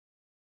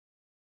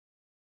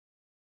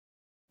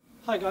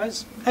Hi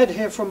guys, Ed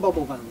here from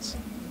Bubble Vans.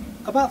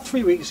 About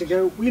 3 weeks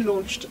ago we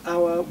launched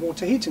our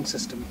water heating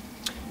system.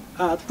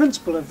 The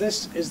principle of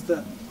this is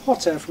that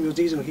hot air from your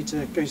diesel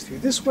heater goes through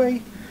this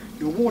way,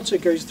 your water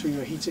goes through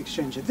your heat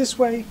exchanger this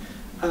way,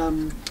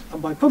 and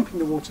by pumping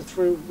the water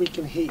through we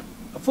can heat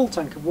a full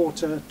tank of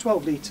water,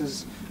 12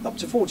 litres, up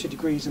to 40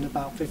 degrees in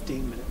about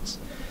 15 minutes.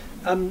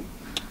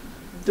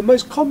 The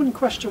most common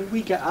question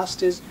we get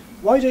asked is,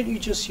 why don't you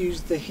just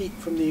use the heat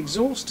from the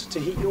exhaust to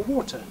heat your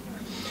water?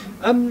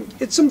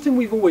 It's something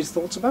we've always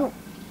thought about,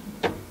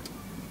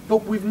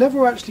 but we've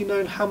never actually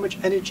known how much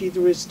energy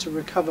there is to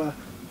recover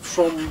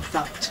from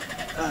that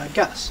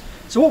gas.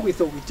 So what we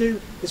thought we'd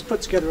do is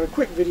put together a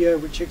quick video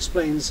which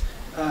explains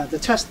the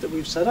test that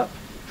we've set up,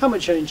 how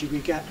much energy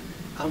we get,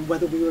 and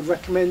whether we would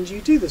recommend you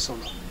do this or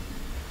not.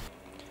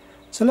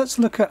 So let's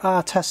look at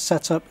our test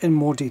setup in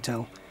more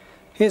detail.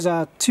 Here's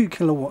our 2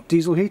 kilowatt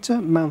diesel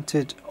heater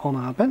mounted on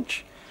our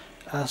bench,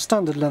 a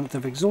standard length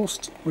of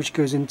exhaust which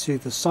goes into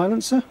the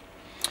silencer.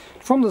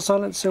 From the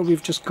silencer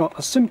we've just got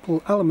a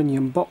simple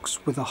aluminium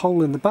box with a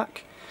hole in the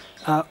back.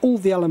 All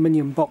the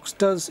aluminium box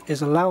does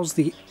is allows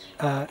the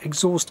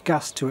exhaust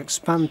gas to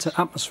expand to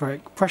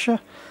atmospheric pressure,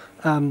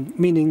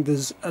 meaning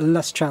there's a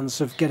less chance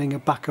of getting a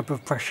backup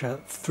of pressure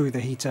through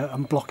the heater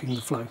and blocking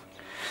the flow.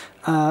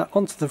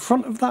 Onto the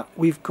front of that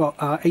we've got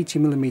our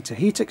 80mm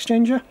heat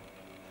exchanger,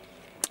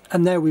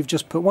 and there we've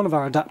just put one of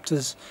our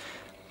adapters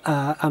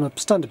and a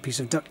standard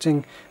piece of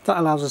ducting that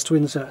allows us to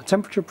insert a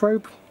temperature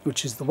probe,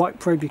 which is the white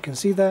probe you can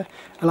see there,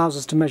 allows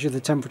us to measure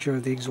the temperature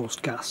of the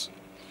exhaust gas.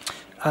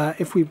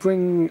 If we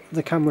bring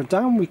the camera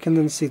down we can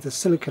then see the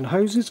silicone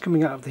hoses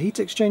coming out of the heat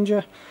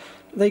exchanger.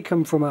 They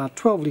come from our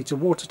 12 litre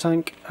water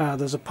tank.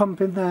 There's a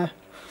pump in there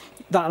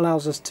that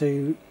allows us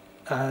to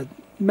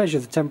measure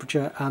the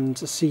temperature and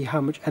to see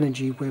how much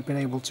energy we've been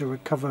able to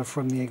recover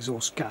from the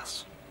exhaust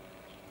gas.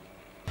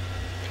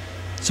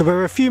 So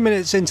we're a few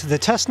minutes into the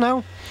test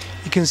now.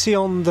 You can see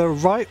on the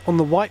right, on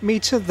the white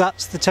meter,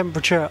 that's the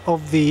temperature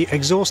of the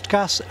exhaust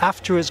gas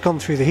after it's gone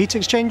through the heat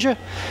exchanger.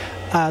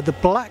 The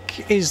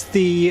black is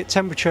the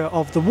temperature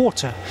of the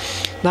water.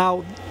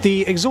 Now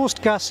the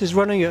exhaust gas is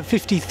running at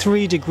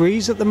 53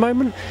 degrees at the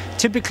moment.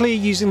 Typically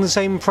using the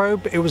same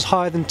probe it was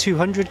higher than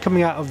 200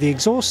 coming out of the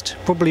exhaust,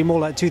 probably more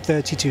like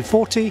 230,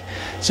 240.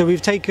 So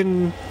we've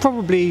taken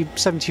probably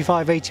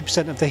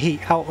 75-80% of the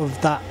heat out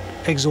of that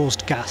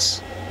exhaust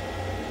gas.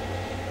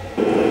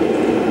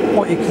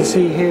 What you can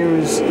see here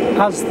is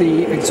as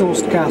the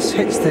exhaust gas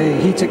hits the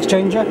heat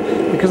exchanger,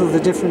 because of the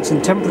difference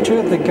in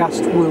temperature the gas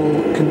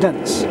will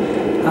condense.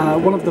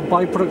 One of the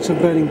byproducts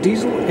of burning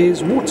diesel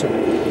is water.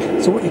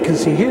 So what you can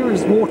see here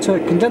is water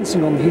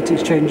condensing on the heat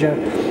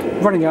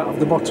exchanger, running out of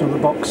the bottom of the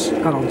box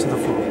and onto the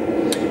floor.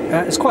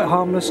 It's quite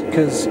harmless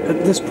because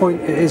at this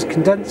point it is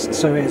condensed,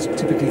 so it's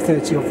typically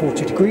 30 or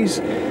 40 degrees,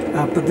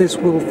 but this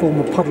will form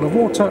a puddle of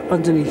water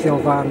underneath your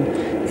van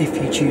if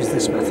you choose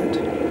this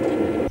method.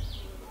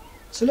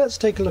 So let's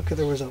take a look at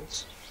the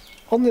results.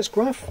 On this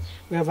graph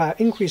we have our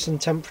increase in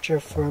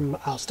temperature from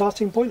our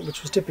starting point,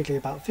 which was typically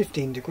about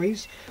 15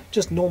 degrees,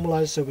 just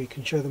normalised so we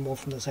can show them all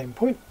from the same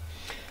point.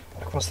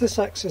 Across this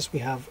axis we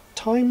have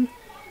time,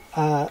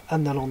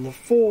 and then on the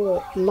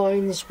 4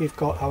 lines we've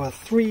got our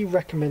 3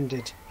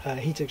 recommended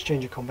heat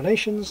exchanger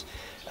combinations,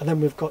 and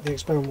then we've got the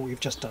experiment we've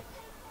just done.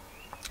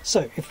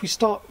 So if we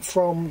start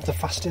from the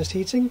fastest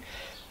heating,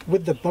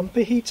 with the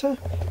bumper heater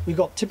we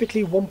got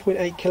typically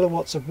 1.8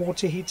 kilowatts of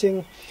water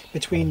heating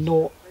between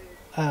 0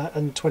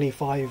 and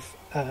 25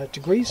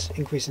 degrees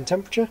increase in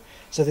temperature,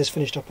 so this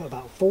finished up at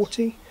about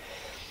 40.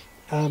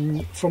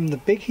 From the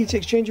big heat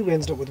exchanger we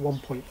ended up with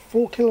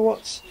 1.4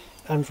 kilowatts,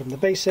 and from the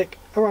basic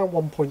around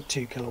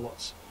 1.2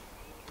 kilowatts.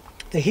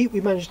 The heat we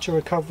managed to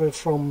recover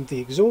from the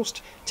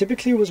exhaust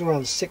typically was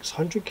around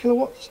 600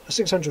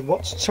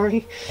 watts,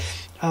 sorry.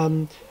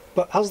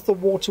 But as the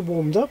water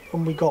warmed up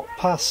and we got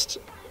past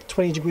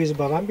 20 degrees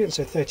above ambient,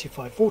 so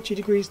 35-40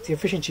 degrees, the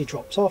efficiency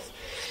drops off,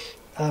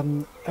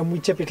 and we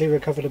typically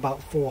recovered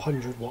about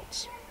 400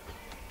 watts.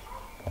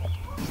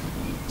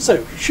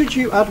 So, should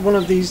you add one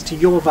of these to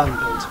your van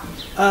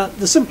build?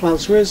 The simple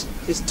answer is,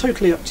 it's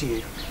totally up to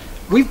you.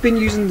 We've been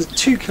using the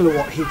 2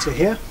 kilowatt heater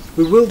here.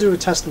 We will do a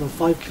test on a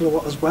 5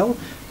 kilowatt as well,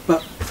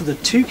 but for the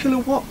 2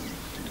 kilowatt,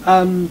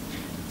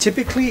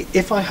 typically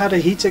if I had a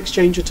heat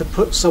exchanger to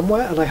put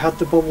somewhere and I had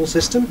the bubble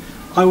system,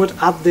 I would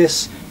add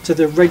this to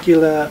the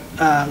regular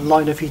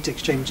line of heat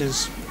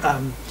exchangers,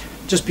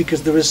 just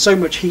because there is so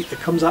much heat that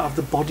comes out of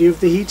the body of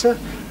the heater.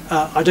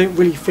 I don't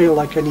really feel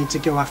like I need to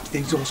go after the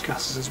exhaust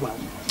gases as well.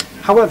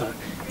 However,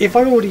 if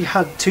I already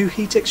had 2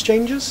 heat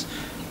exchangers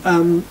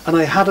and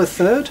I had a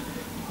third,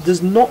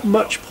 there's not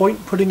much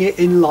point putting it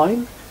in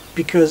line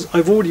because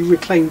I've already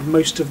reclaimed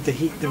most of the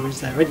heat there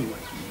is there anyway.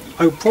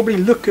 I would probably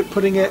look at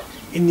putting it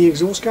in the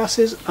exhaust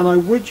gases, and I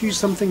would use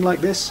something like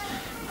this.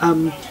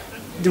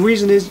 The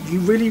reason is you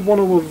really want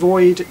to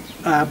avoid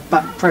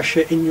back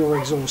pressure in your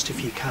exhaust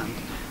if you can.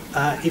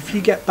 If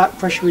you get back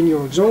pressure in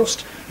your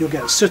exhaust, you'll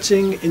get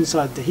sooting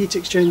inside the heat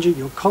exchanger,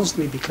 you'll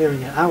constantly be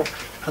clearing it out,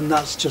 and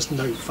that's just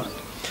no fun.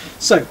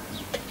 So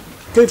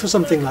go for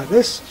something like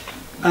this.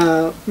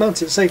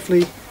 mount it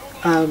safely,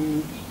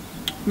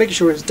 make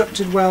sure it's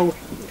ducted well,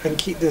 and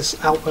keep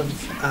this out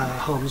of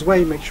harm's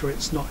way. Make sure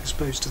it's not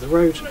exposed to the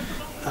road,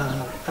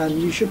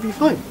 and you should be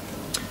fine.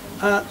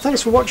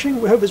 Thanks for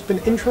watching. We hope it's been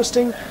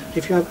interesting.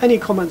 If you have any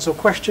comments or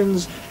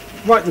questions,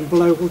 write them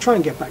below. We'll try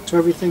and get back to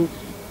everything.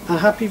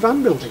 Happy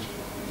van building!